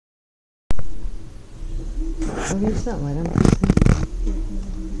Oh, here's something I don't think.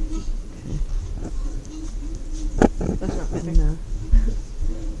 That's not better. No.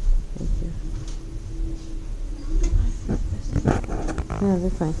 Thank you. No,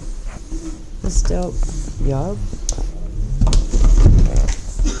 they're fine. That's dope. Yup.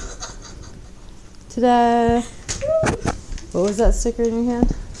 Ta-da! What was that sticker in your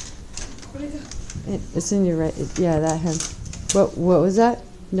hand? It's in your right. Yeah, that hand. What was that?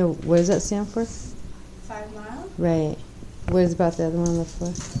 No, what does that stand for? 5 miles? Right. What is about the other one on the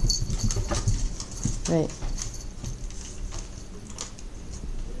floor? Right.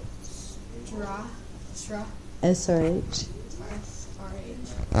 Straw. SRH.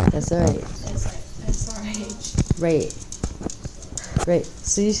 SRH. SRH. SRH. Right. Right.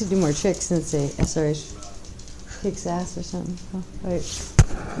 So you should do more tricks and say SRH kicks ass or something. Oh, right.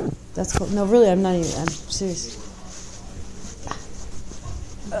 That's cool. No, really, I'm not even. I'm serious.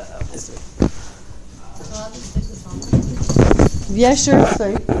 Yeah, sure.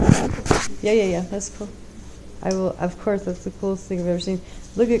 Sorry. Yeah. That's cool. I will. Of course, that's the coolest thing I've ever seen.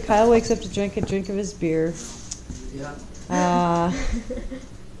 Look at Kyle wakes up to drink a drink of his beer. Yeah.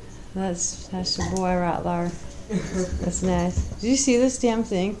 That's your boy right there. That's nice. Did you see this damn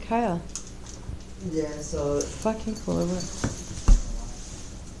thing, Kyle? Yeah, so Fucking cool. Look.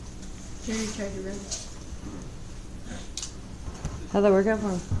 How'd that work out for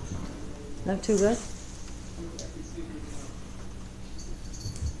him? Not too good?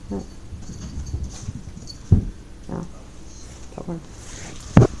 No. No. That one.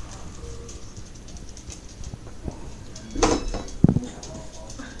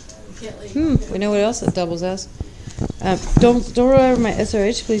 We know what else it doubles as. Don't roll over my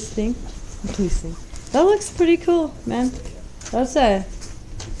SRH police thing. That looks pretty cool, man. That's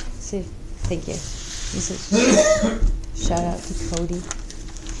see. Thank you. Shout out to Cody.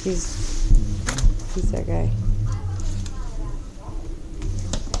 He's that guy.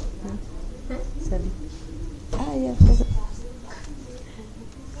 7. Yeah.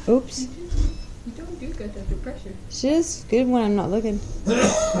 Oops. You don't do good under pressure. She is good when I'm not looking.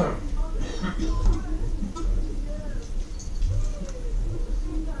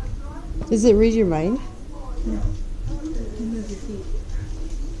 Does it read your mind? No. You move your feet.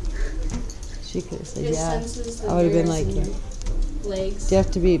 She could have said, It yeah. senses the I would have been nerves like, in your legs. do you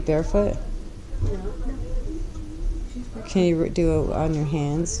have to be barefoot? No. Can you do it on your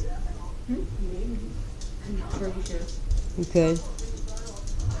hands? Maybe. You could.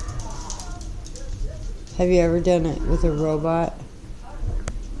 Have you ever done it with a robot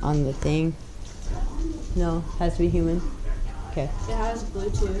on the thing? No, has to be human. Okay, It has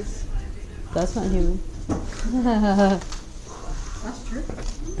Bluetooth. that's not human. That's true.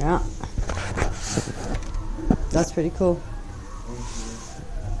 Yeah, that's pretty cool.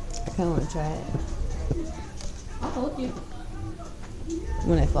 I kind of want to try it I'll help you.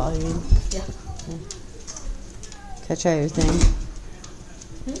 when I follow you. Yeah. Can I try your thing?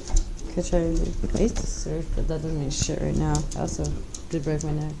 Can I try your thing? I used to surf, but that doesn't mean shit right now. I also did break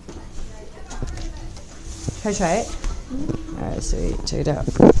my neck. Can I try it? Alright, sweet. Check it out.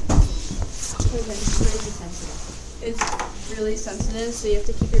 It's really sensitive, so you have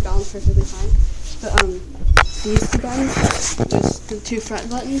to keep your balance perfectly fine. But these 2 buttons, just the 2 front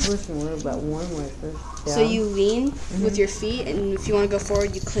buttons. First one, what about one way first? So you lean with your feet, and if you want to go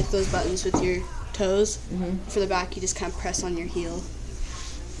forward, you click those buttons with your toes. For the back, you just kind of press on your heel.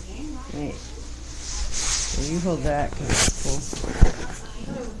 Right. Well, you hold that because it's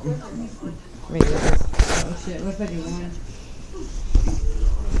cool. Wait, oh shit, what if I do one?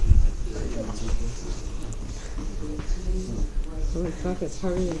 Holy fuck, it's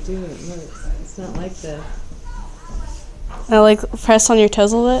harder to do it. Look, it's not like the... Now, like, press on your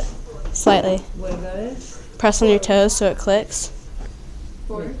toes a little bit, slightly. What about it? Press on your toes so it clicks.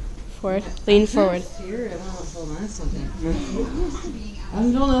 Forward. Lean forward. Here, I want to hold on to something. I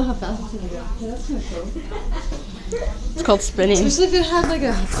don't know how fast it's going to go. Yeah, that's kind of cool. It's called spinning. Especially if it had like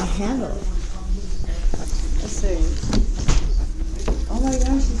a handle. Let's see. Oh my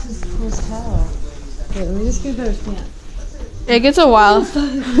gosh, this is cool as hell. Okay, let me just get a better stand. It gets a while.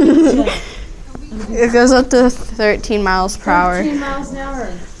 It goes up to 13 miles per hour. 13 miles an hour.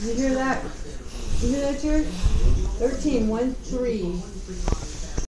 Did you hear that? You hear that, Jared? 13, 1, 3.